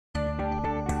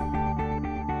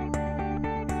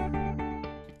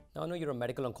Now, I know you're a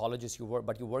medical oncologist,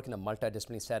 but you work in a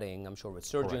multidisciplinary setting, I'm sure with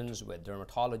surgeons, with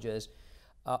dermatologists.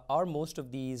 Are most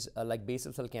of these, like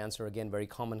basal cell cancer, again, very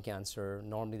common cancer,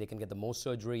 normally they can get the most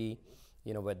surgery,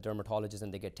 with dermatologists,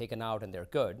 and they get taken out and they're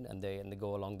good and they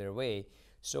go along their way.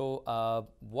 So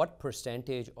what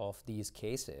percentage of these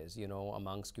cases,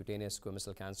 amongst cutaneous squamous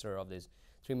cell cancer of these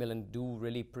 3 million do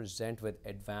really present with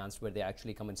advanced, where they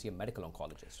actually come and see a medical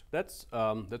oncologist? That's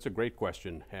a great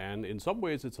question, and in some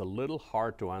ways it's a little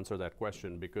hard to answer that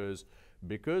question because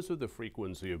of the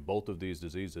frequency of both of these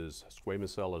diseases, squamous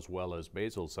cell as well as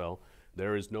basal cell.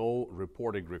 There is no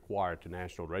reporting required to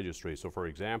national registry. So for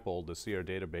example, the SEER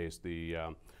database,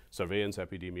 the Surveillance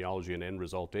Epidemiology and End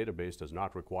Result database, does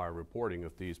not require reporting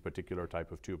of these particular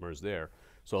type of tumors there.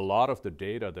 So a lot of the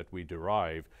data that we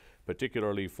derive,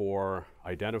 particularly for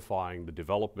identifying the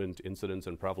development, incidence,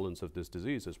 and prevalence of this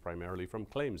disease, is primarily from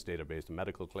claims database, the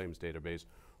medical claims database,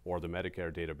 or the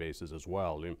Medicare databases as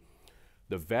well.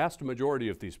 The vast majority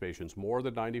of these patients, more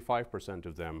than 95%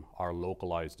 of them, are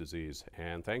localized disease,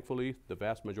 and thankfully the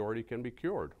vast majority can be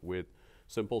cured with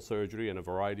simple surgery and a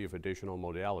variety of additional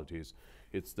modalities.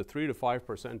 It's the 3 to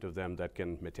 5% of them that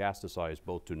can metastasize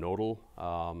both to nodal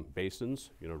basins,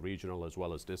 regional as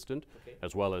well as distant,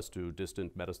 as well as to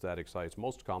distant metastatic sites,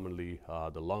 most commonly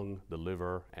the lung, the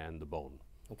liver, and the bone.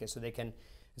 Okay, so they can.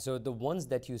 So the ones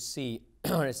that you see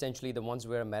are essentially the ones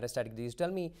where metastatic disease.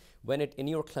 Tell me, when in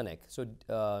your clinic, so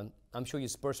I'm sure you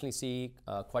personally see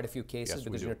quite a few cases. Yes,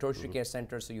 because you're a tertiary care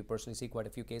center, so you personally see quite a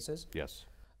few cases. Yes.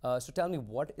 So tell me,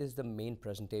 what is the main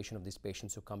presentation of these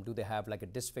patients who come? Do they have like a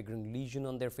disfiguring lesion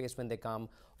on their face when they come,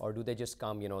 or do they just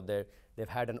come, they've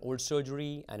had an old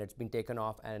surgery and it's been taken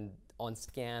off, and on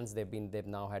scans they've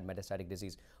now had metastatic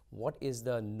disease? What is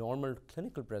the normal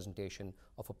clinical presentation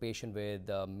of a patient with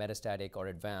metastatic or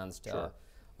advanced? Sure.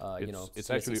 It's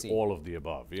CSCC? actually all of the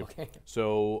above. Okay.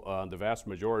 So the vast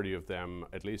majority of them,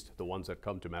 at least the ones that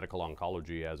come to medical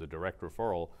oncology as a direct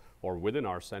referral, or within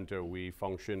our center, we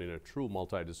function in a true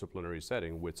multidisciplinary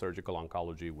setting with surgical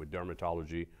oncology, with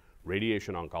dermatology,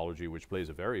 radiation oncology, which plays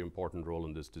a very important role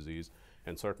in this disease,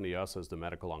 and certainly us as the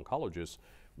medical oncologists,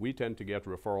 we tend to get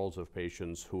referrals of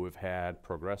patients who have had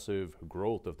progressive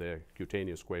growth of their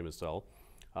cutaneous squamous cell.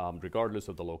 Regardless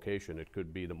of the location, it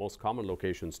could be the most common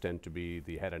locations tend to be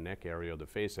the head and neck area, the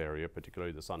face area,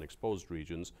 particularly the sun-exposed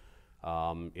regions.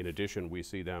 In addition, we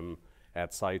see them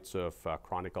at sites of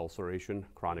chronic ulceration,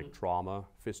 chronic trauma,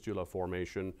 fistula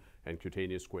formation, and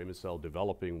cutaneous squamous cell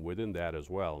developing within that as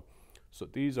well. So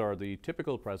these are the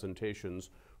typical presentations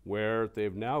where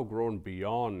they've now grown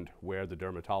beyond where the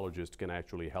dermatologist can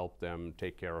actually help them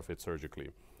take care of it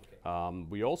surgically.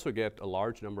 We also get a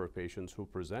large number of patients who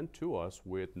present to us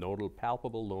with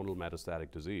palpable nodal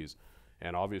metastatic disease.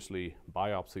 And obviously,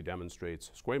 biopsy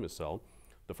demonstrates squamous cell.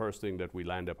 The first thing that we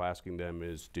land up asking them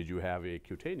is, did you have a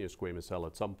cutaneous squamous cell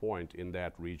at some point in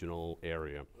that regional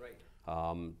area?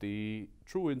 Right. The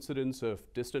true incidence of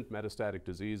distant metastatic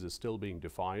disease is still being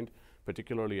defined,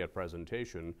 particularly at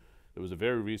presentation. There was a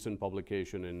very recent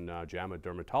publication in JAMA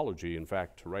Dermatology, in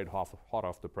fact, hot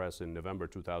off the press in November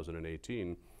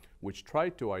 2018, which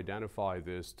tried to identify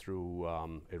this through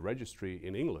a registry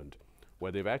in England,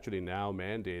 where they've actually now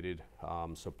mandated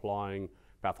supplying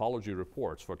pathology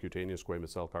reports for cutaneous squamous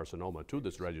cell carcinoma to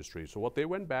this registry. So what they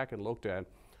went back and looked at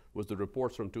was the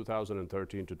reports from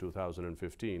 2013 to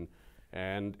 2015,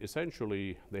 and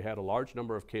essentially they had a large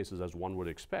number of cases, as one would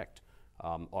expect,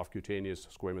 of cutaneous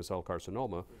squamous cell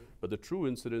carcinoma, but the true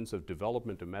incidence of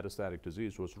development of metastatic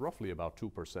disease was roughly about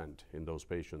 2% in those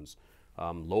patients.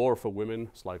 Lower for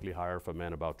women, slightly higher for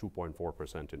men, about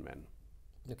 2.4% in men.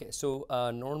 Okay, so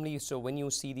normally, when you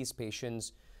see these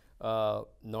patients,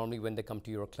 normally when they come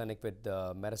to your clinic with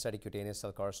metastatic cutaneous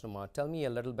cell carcinoma, tell me a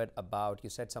little bit about,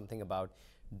 you said something about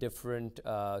different,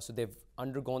 so they've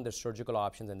undergone their surgical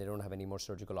options and they don't have any more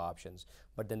surgical options,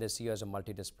 but then they see you as a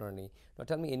multidisciplinary. Now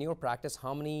tell me, in your practice,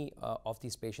 how many of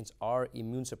these patients are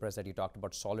immune suppressed that you talked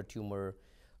about, solid tumor,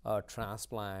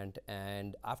 transplant,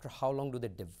 and after how long do they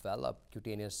develop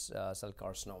cutaneous cell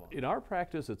carcinoma? In our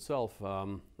practice itself,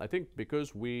 I think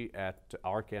because we at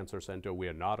our cancer center, we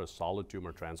are not a solid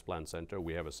tumor transplant center.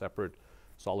 We have a separate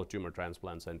solid tumor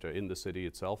transplant center in the city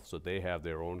itself, so they have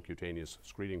their own cutaneous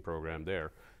screening program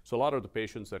there. So a lot of the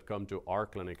patients that come to our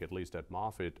clinic, at least at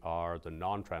Moffitt, are the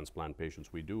non-transplant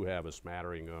patients. We do have a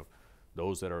smattering of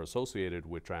those that are associated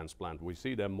with transplant. We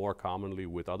see them more commonly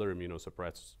with other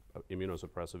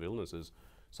immunosuppressive illnesses,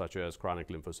 such as chronic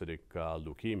lymphocytic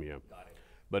leukemia.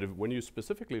 But when you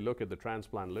specifically look at the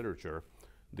transplant literature,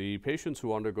 the patients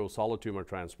who undergo solid tumor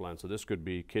transplant, so this could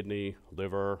be kidney,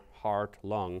 liver, heart,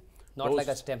 lung, Not like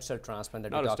a stem cell transplant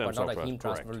that we talk about, not a heme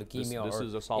transplant for leukemia this or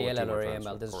is a solid ALL tumor or transfer.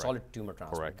 AML. This is a solid tumor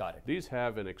transplant. Correct. Got it. These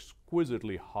have an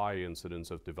exquisitely high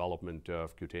incidence of development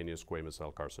of cutaneous squamous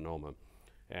cell carcinoma.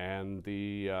 And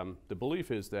the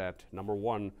belief is that, number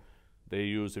one, they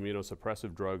use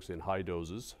immunosuppressive drugs in high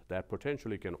doses that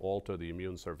potentially can alter the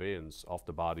immune surveillance of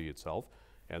the body itself,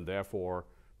 and therefore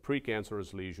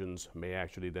precancerous lesions may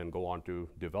actually then go on to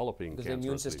developing because the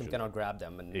immune system cannot grab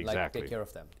them and take care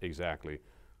of them. Exactly.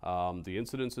 The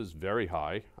incidence is very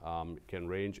high, can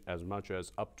range as much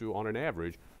as up to, on an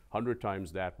average, 100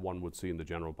 times that one would see in the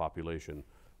general population.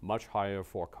 Much higher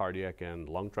for cardiac and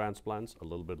lung transplants, a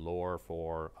little bit lower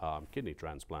for kidney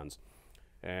transplants.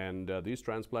 And these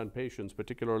transplant patients,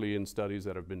 particularly in studies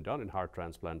that have been done in heart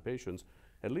transplant patients,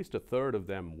 at least a third of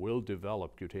them will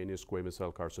develop cutaneous squamous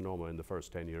cell carcinoma in the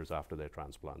first 10 years after their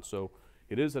transplant. So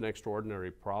it is an extraordinary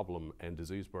problem and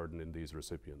disease burden in these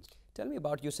recipients. Tell me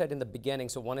about, you said in the beginning,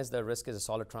 so one is the risk is a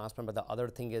solid transplant, but the other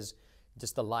thing is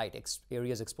just the light,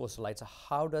 areas exposed to light. So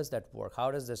how does that work? How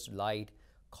does this light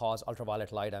cause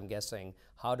ultraviolet light, I'm guessing?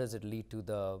 How does it lead to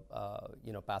the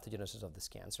pathogenesis of this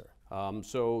cancer?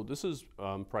 So this is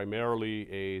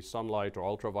primarily a sunlight or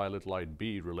ultraviolet light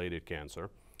B related cancer.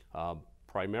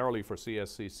 Primarily for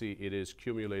CSCC, it is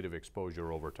cumulative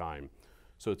exposure over time.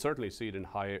 So it's certainly seen in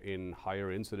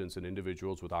higher incidence in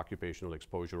individuals with occupational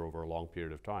exposure over a long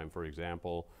period of time. For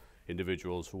example,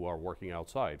 individuals who are working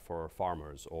outside, for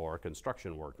farmers or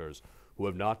construction workers who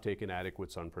have not taken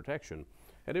adequate sun protection.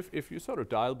 And if you sort of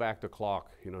dial back the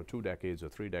clock, 2 decades or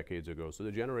 3 decades ago, so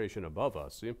the generation above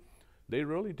us, they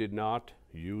really did not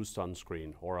use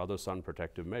sunscreen or other sun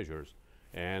protective measures.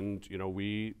 And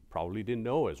we probably didn't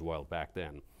know as well back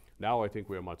then. Now I think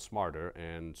we're much smarter,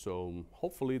 and so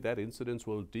hopefully that incidence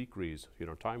will decrease.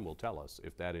 Time will tell us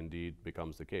if that indeed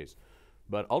becomes the case.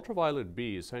 But ultraviolet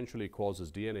B essentially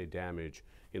causes DNA damage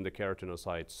in the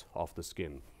keratinocytes of the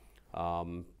skin.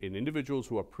 In individuals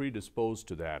who are predisposed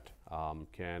to that,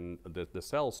 the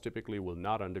cells typically will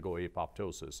not undergo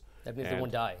apoptosis. That means they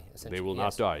won't die, essentially. They will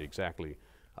not die, exactly.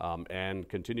 And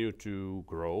continue to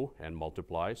grow and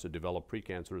multiply, so develop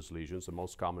precancerous lesions, the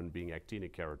most common being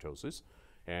actinic keratosis.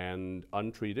 And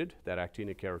untreated, that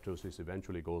actinic keratosis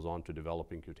eventually goes on to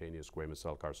developing cutaneous squamous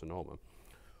cell carcinoma.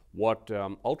 What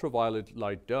ultraviolet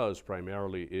light does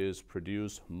primarily is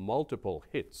produce multiple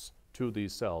hits to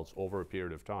these cells over a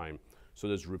period of time. So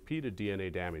there's repeated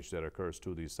DNA damage that occurs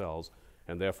to these cells,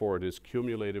 and therefore it is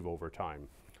cumulative over time.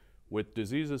 With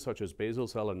diseases such as basal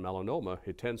cell and melanoma,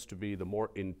 it tends to be the more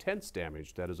intense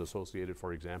damage that is associated,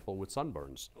 for example, with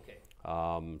sunburns. Okay.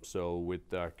 So with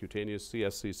cutaneous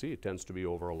CSCC, it tends to be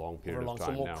over a long period of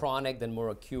time. So more chronic than more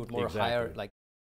acute, more Exactly. higher, like